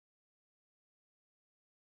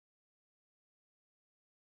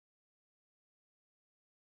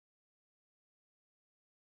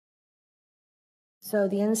So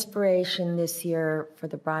the inspiration this year for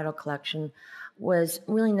the bridal collection was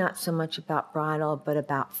really not so much about bridal, but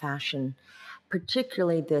about fashion,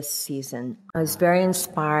 particularly this season. I was very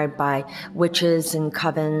inspired by witches and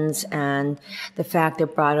covens and the fact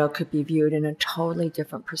that bridal could be viewed in a totally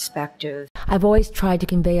different perspective. I've always tried to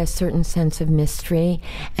convey a certain sense of mystery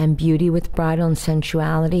and beauty with bridal and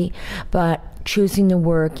sensuality, but choosing to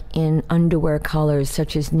work in underwear colors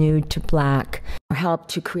such as nude to black helped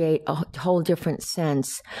to create a whole different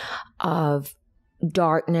sense of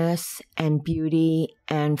darkness and beauty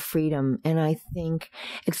and freedom. And I think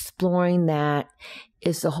exploring that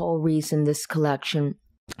is the whole reason this collection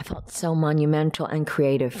felt so monumental and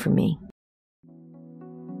creative for me.